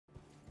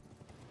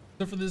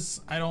So for this,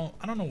 I don't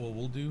know what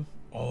we'll do.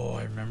 Oh,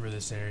 I remember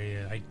this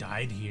area. I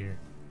died here.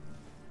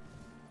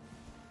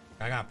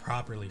 I got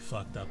properly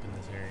fucked up in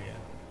this area.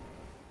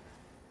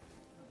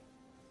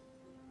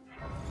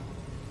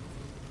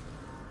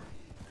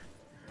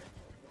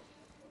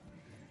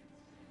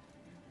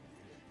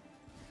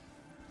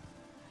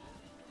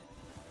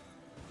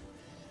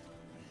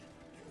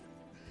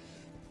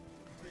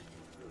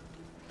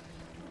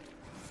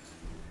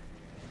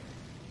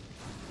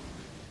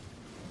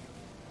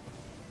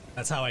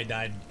 That's how I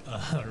died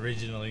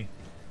originally.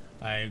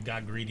 I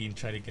got greedy and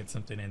tried to get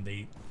something, and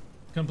they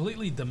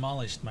completely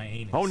demolished my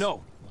anus. Oh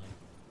no! Like,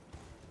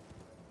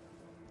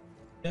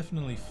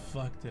 definitely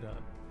fucked it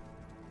up.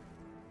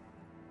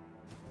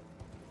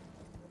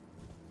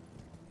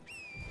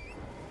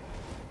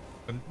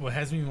 But what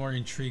has me more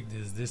intrigued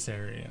is this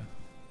area.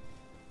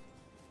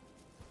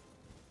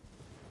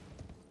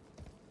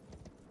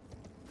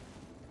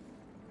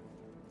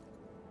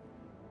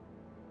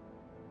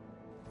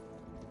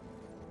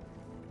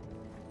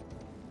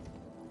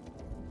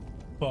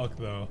 Fuck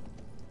though.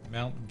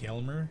 Mount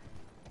Gelmer.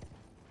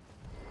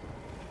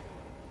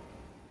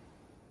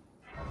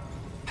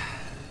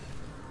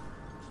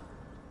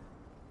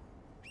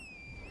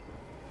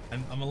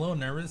 I'm a little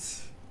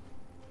nervous.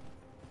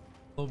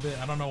 A little bit.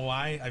 I don't know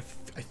why. I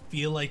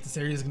feel like this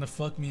area is gonna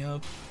fuck me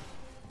up.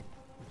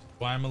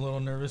 Why I'm a little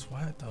nervous.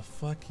 What the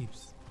fuck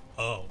keeps...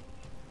 Oh.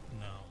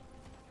 No.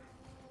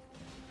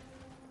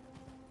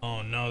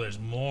 Oh no, there's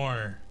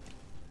more.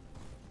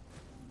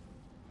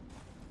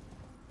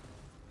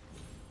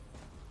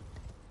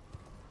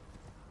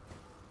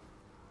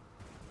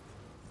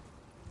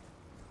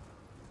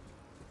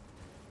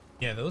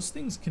 Yeah, those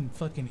things can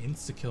fucking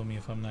insta-kill me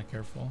if I'm not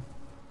careful.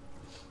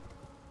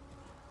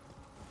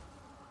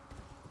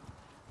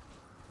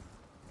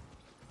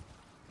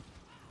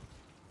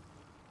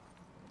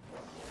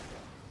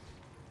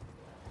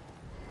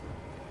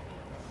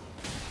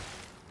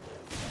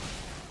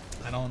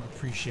 I don't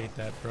appreciate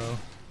that, bro.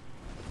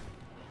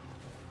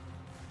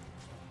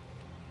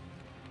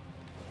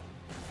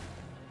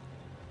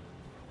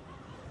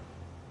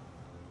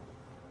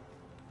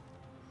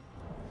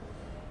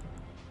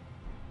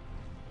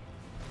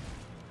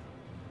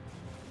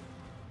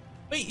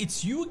 Wait,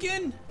 it's you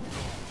again?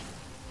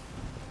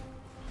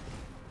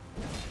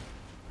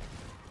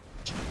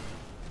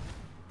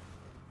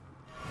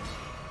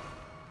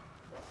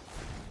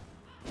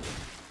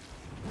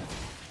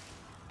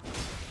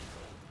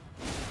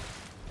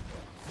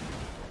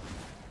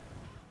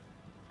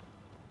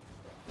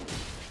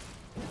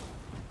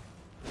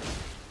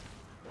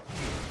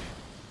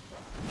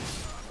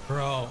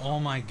 Bro, oh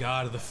my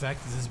god, the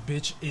fact that this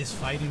bitch is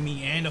fighting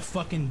me and a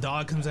fucking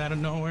dog comes out of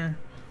nowhere.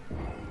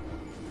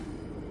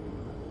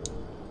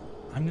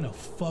 I'm gonna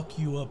fuck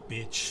you up,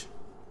 bitch.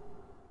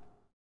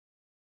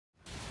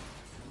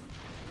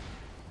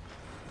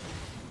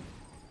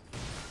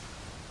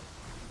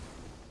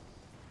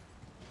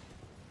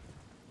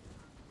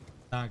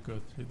 Not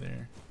go through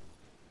there.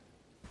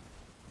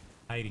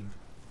 Hiding.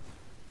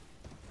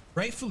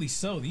 Rightfully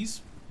so.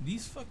 These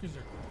fuckers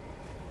are...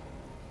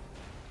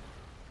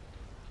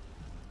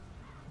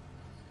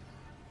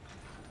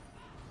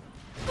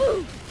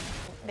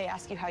 They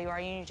ask you how you are,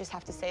 and you just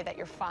have to say that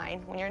you're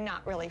fine when you're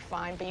not really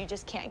fine, but you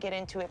just can't get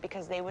into it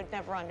because they would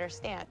never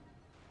understand.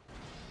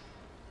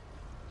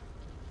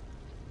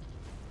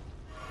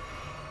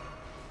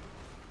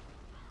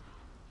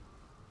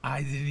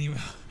 I didn't even...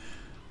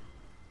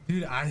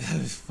 Dude, I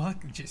was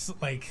fucking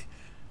just like...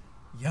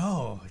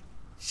 Yo,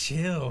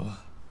 chill.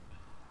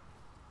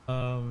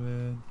 Oh,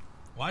 man.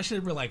 Why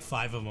should there be like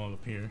 5 of them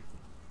up here?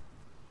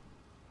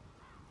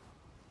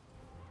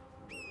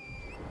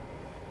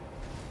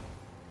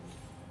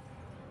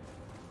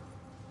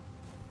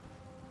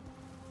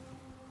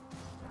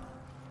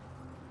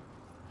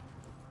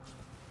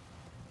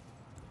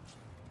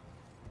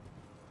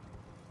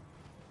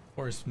 Of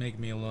course, make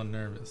me a little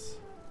nervous.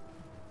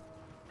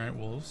 Alright,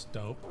 wolves,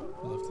 dope.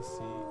 Love to see.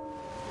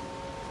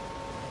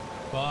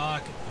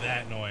 Fuck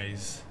that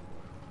noise.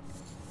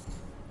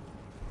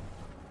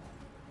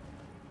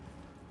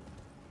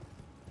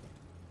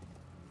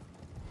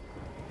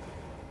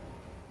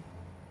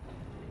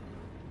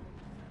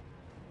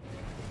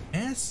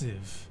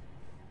 Massive.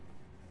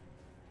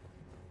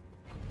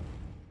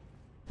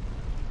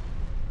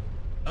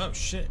 Oh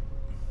shit.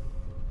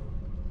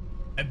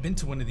 I've been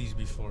to one of these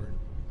before.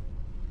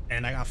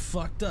 And I got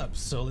fucked up,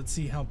 so let's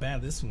see how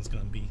bad this one's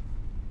gonna be.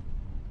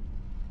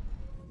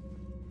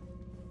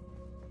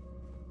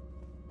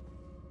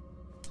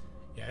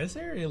 Yeah, this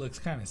area looks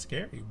kind of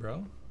scary,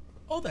 bro.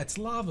 Oh, that's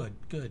lava.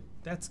 Good.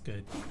 That's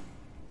good.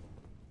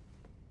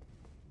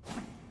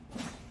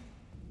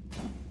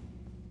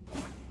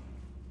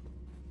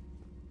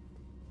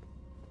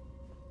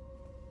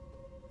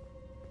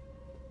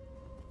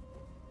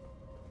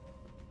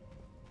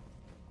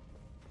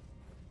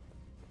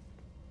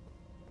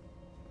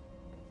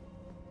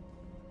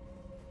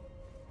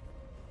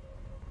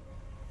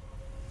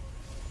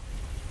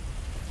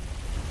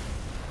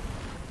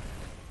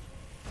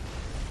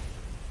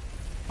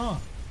 Huh.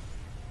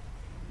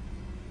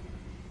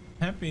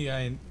 happy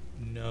I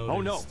noticed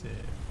Oh, no.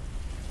 it.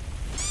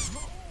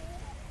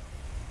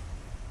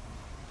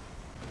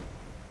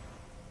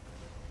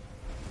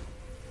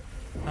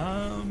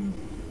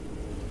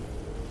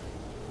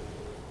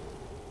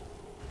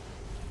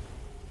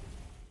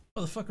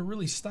 Motherfucker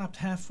really stopped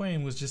halfway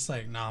and was just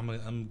like, nah,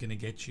 I'm gonna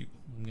get you.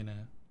 I'm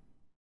gonna.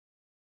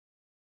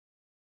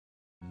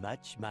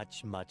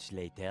 Much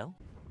later.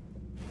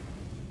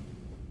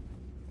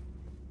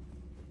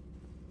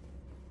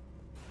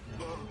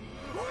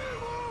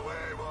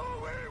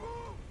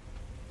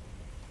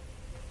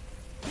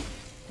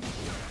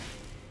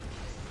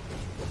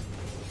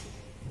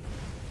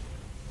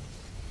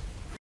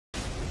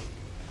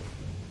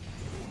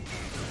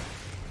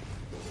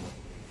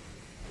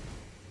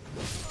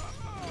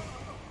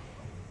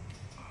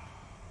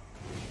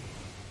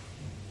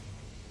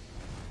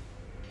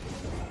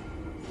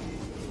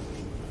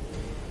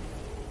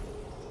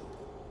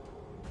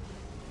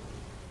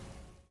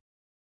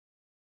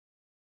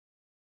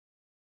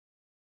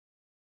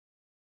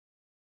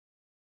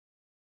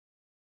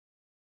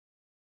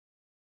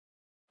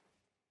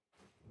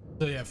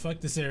 So yeah, fuck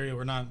this area.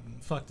 We're not.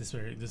 Fuck this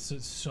area. This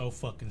is so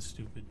fucking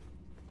stupid.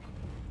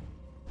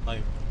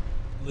 Like,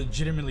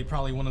 legitimately,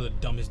 probably one of the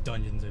dumbest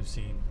dungeons I've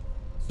seen.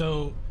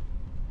 So,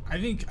 I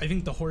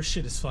think the horse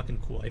shit is fucking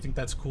cool. I think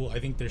that's cool. I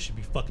think there should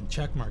be fucking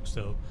check marks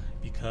though,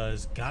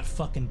 because god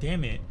fucking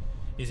damn it,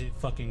 is it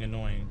fucking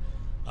annoying.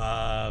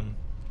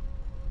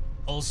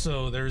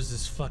 Also, there's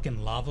this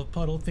fucking lava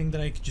puddle thing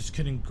that I just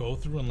couldn't go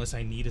through unless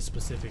I need a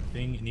specific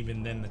thing, and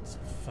even then, that's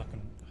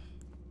fucking.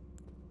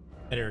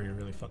 That area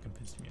really fucking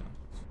pissed me off.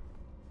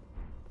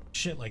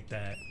 Shit like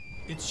that.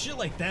 It's shit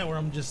like that where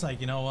I'm just like,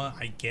 you know what?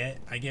 I get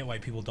why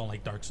people don't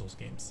like Dark Souls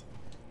games.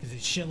 Because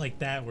it's shit like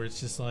that where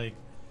it's just like,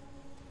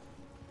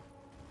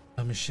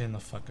 dumbest shit in the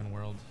fucking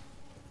world.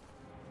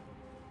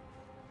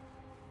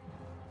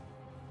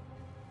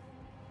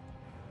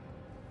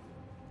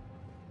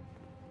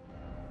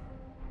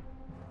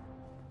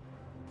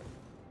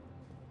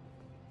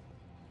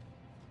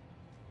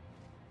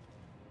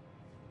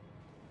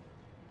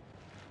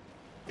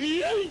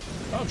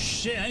 Oh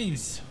shit, I need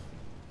to...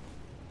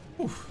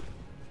 Oof.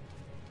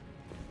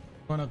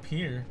 Going up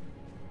here.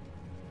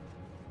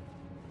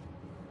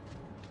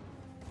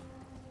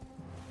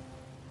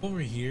 Over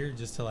here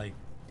just to like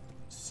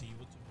see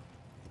what's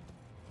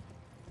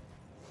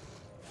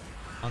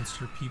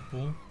monster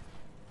people.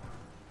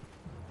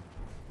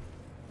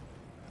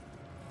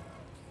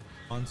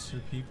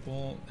 Monster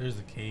people. There's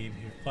a cave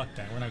here. Fuck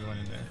that. We're not going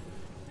in there.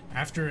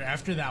 After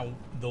that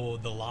the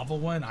lava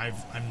one,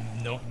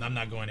 I'm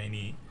not going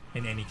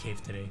in any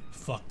cave today.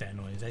 Fuck that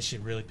noise. That shit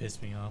really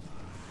pissed me off.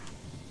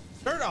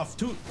 Start off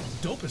too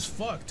dope as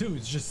fuck too.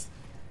 It's just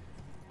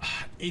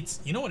it's,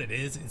 you know what it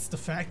is? It's the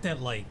fact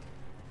that like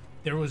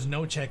there was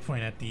no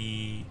checkpoint at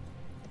the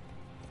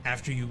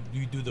after you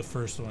do the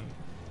first one.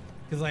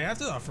 Cause like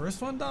after the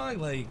first one, dog,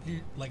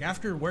 like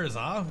after it wears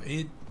off,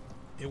 it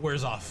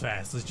wears off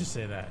fast. Let's just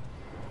say that.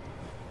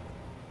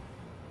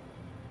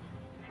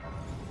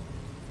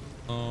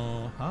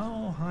 Oh,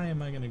 how high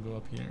am I gonna go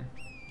up here?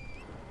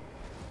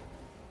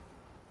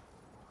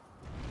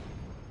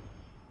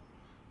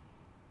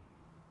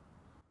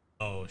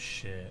 Oh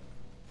shit.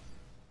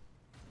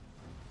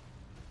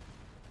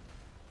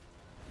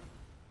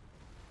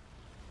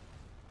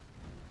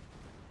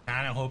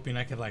 Kinda hoping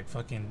I could like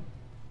fucking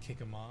kick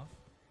him off.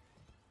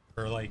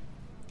 Or like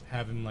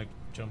have him like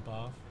jump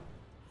off.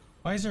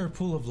 Why is there a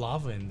pool of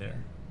lava in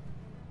there?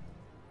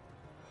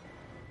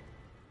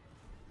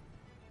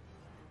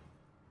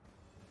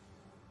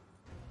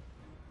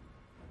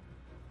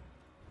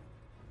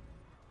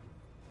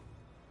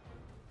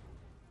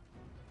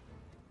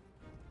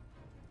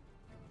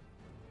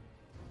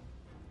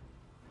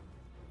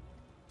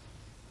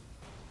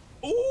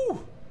 Ooh!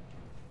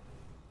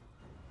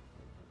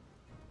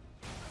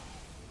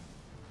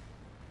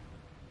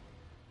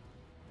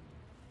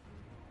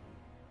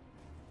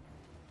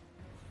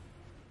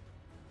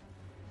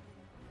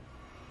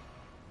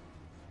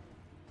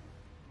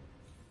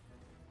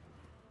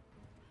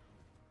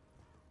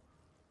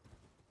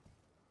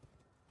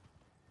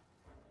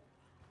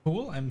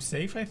 Cool, I'm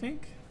safe, I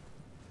think.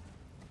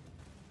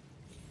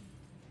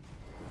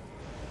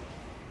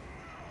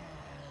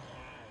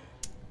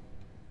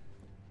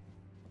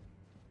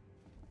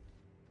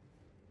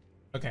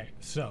 Okay,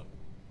 so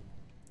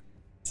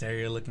this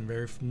area looking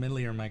very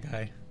familiar, my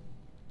guy.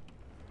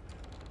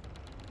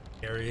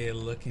 Area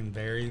looking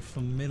very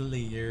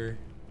familiar.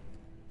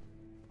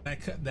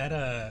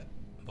 That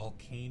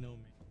volcano.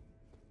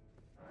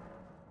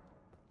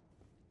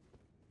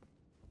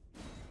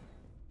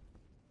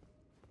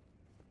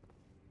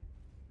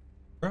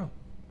 Bro.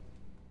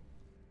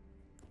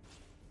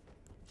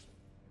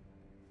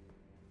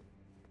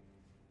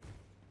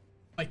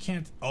 I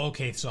can't. Oh,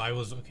 okay, so I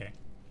was okay.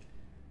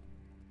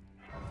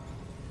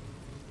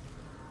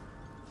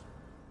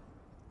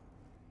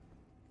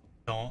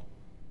 Don't.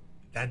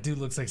 That dude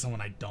looks like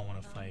someone I don't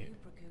want to fight.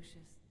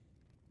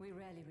 We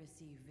rarely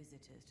receive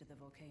visitors to the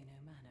Volcano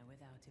Manor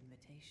without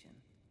invitation.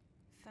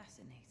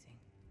 Fascinating.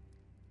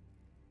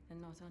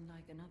 and not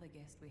unlike another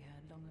guest we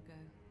had long ago.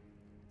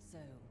 So,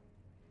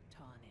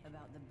 Tani,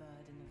 about the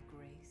burden of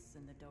grace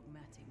and the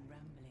dogmatic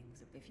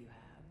ramblings, if you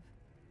have,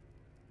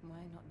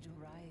 why not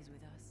rise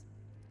with us?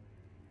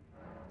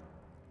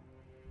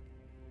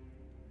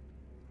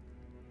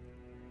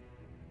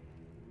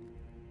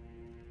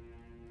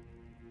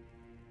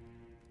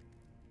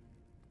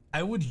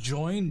 I would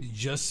join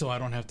just so I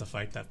don't have to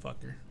fight that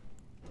fucker.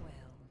 Well,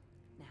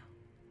 now,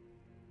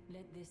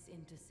 let this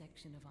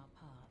intersection of our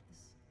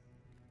paths.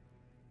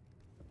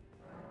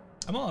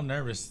 I'm all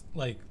nervous.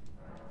 Like,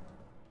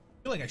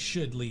 I feel like I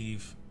should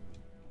leave.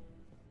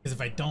 Because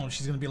if I don't,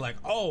 she's gonna be like,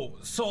 oh,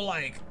 so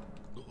like,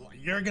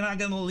 you're not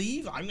gonna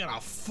leave? I'm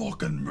gonna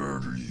fucking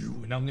murder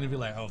you. And I'm gonna be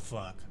like, oh,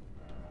 fuck.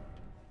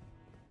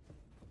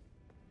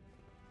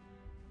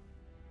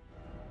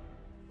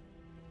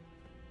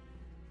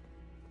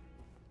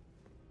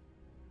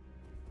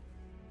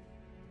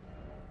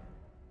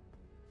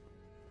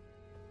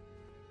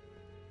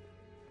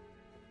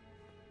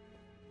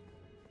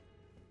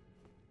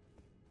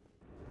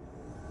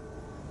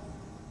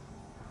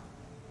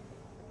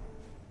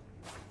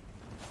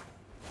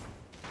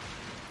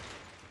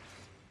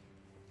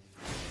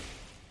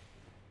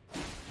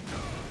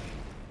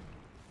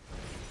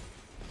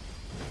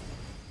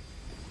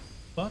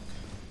 Fuck.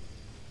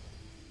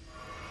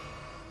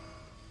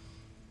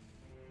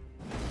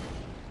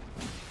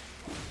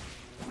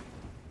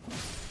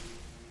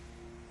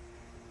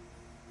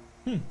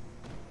 Do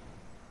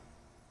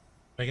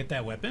I get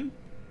that weapon?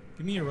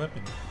 Give me your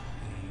weapon.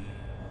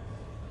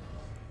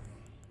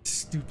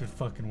 Stupid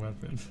fucking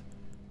weapon.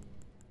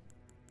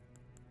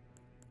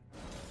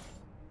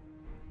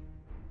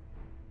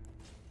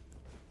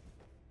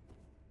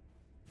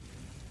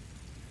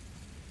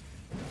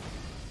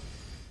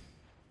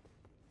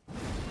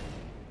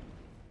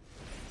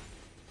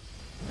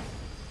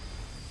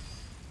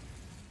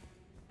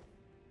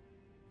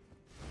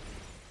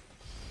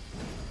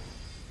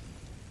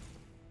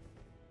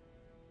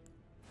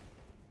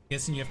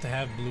 Guessing you have to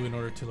have blue in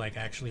order to like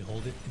actually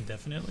hold it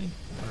indefinitely,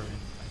 or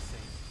I say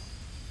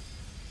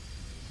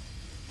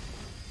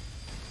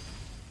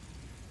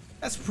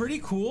that's pretty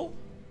cool.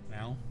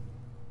 Now,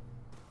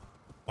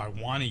 what I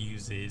want to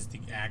use is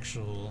the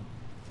actual.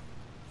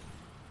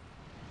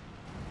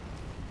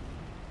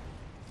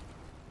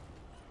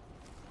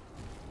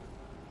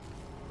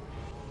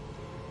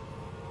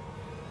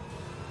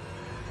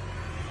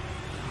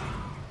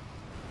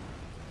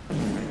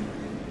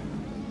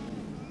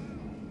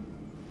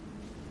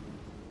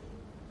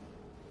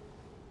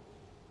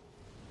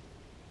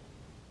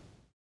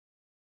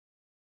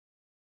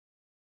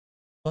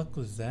 Fuck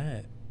was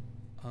that?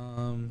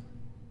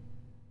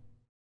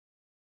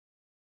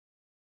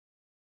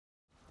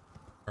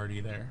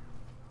 Already there.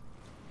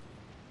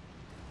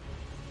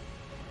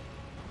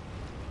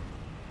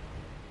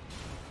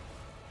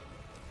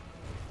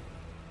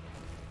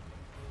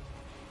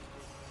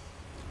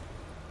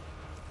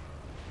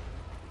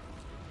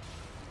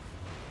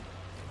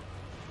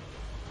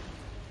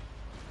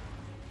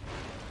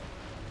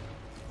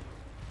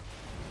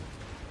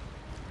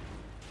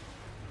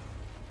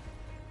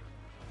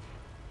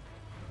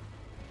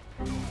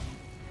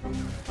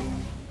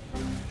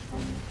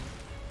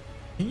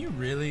 Can you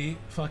really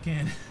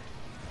fucking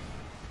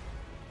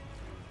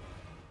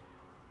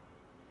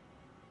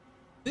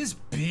this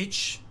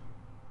bitch?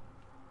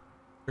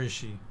 Where is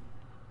she?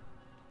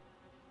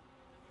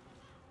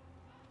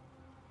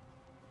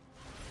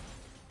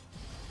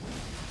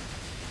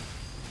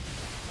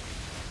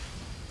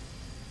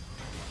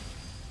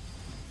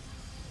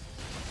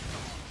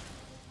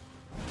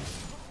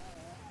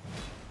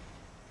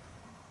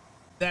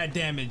 That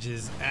damage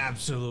is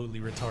absolutely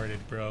retarded,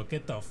 bro.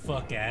 Get the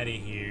fuck out of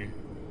here.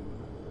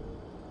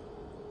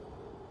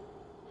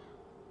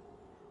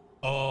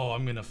 Oh,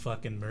 I'm gonna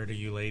fucking murder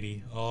you,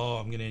 lady. Oh,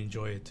 I'm gonna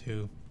enjoy it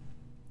too.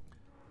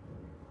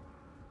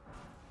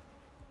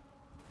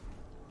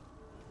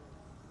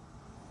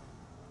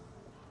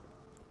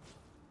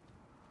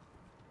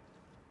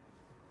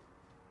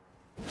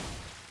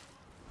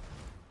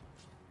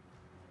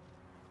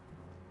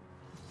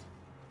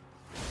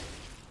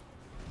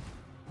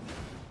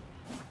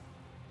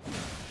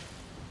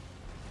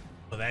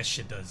 Well, that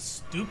shit does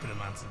stupid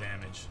amounts of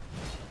damage.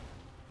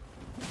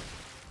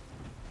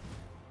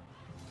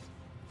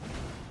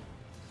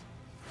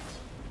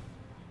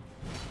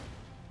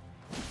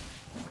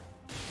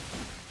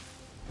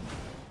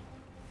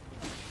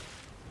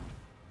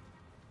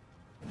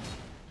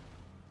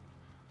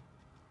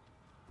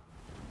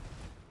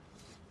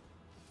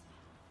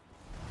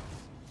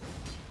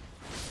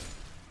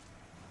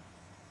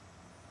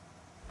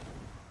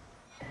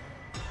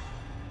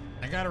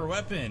 I got her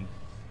weapon.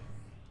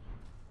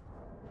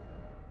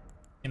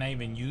 Can I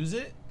even use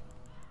it?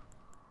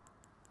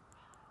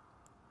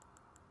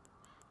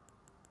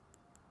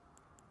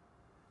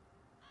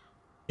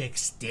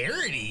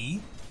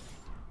 Dexterity?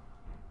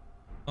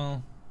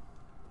 Well,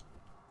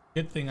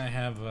 good thing I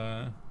have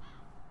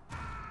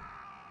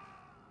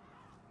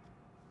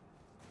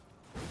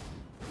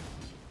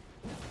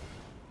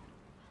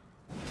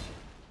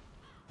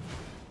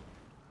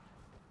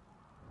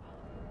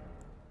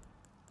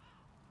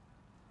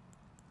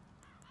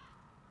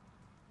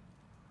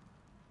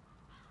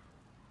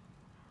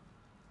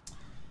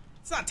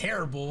It's not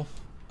terrible.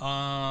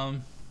 Ah,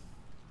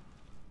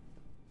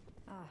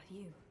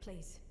 you,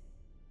 please.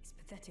 It's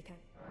pathetic.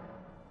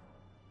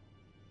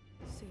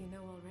 So you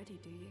know already,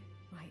 do you?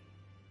 Right.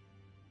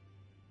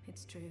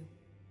 It's true.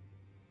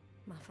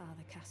 My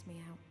father cast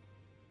me out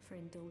for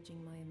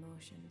indulging my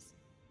emotions,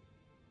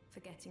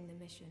 forgetting the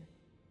mission.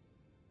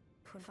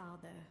 Poor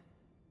father,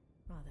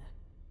 rather,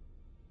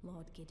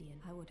 Lord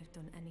Gideon. I would have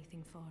done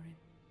anything for him,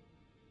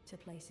 to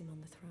place him on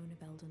the throne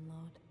of Elden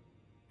Lord.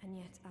 And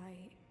yet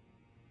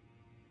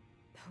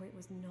though it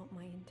was not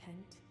my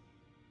intent,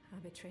 I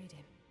betrayed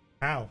him.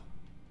 How?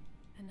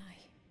 And I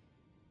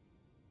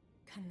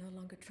can no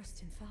longer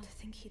trust in father. To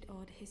think he'd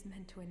order his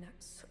men to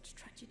enact such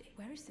tragedy.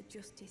 Where is the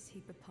justice he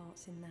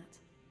purports in that?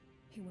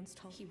 He once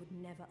told he would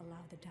never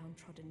allow the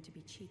downtrodden to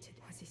be cheated.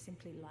 Was he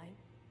simply lying?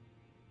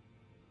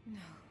 No.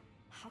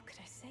 How could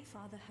I say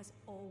father has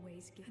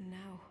always given? And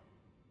now...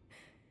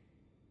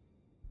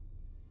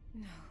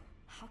 No.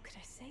 How could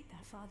I say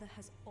that? Father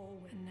has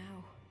always... And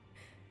now...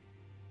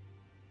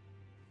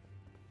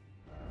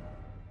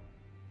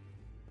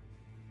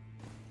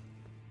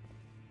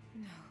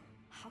 No.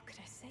 How could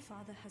I say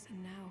father has...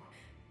 And now...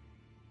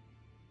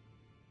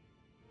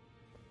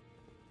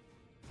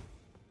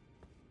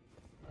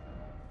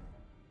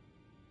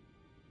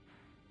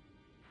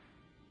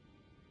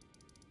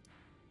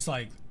 It's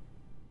like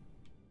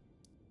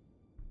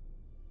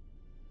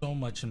so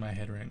much in my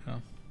head right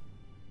now.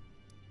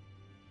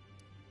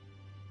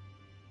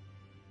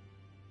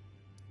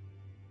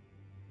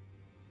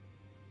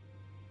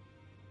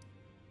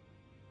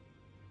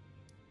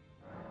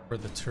 Where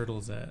the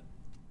turtle's at.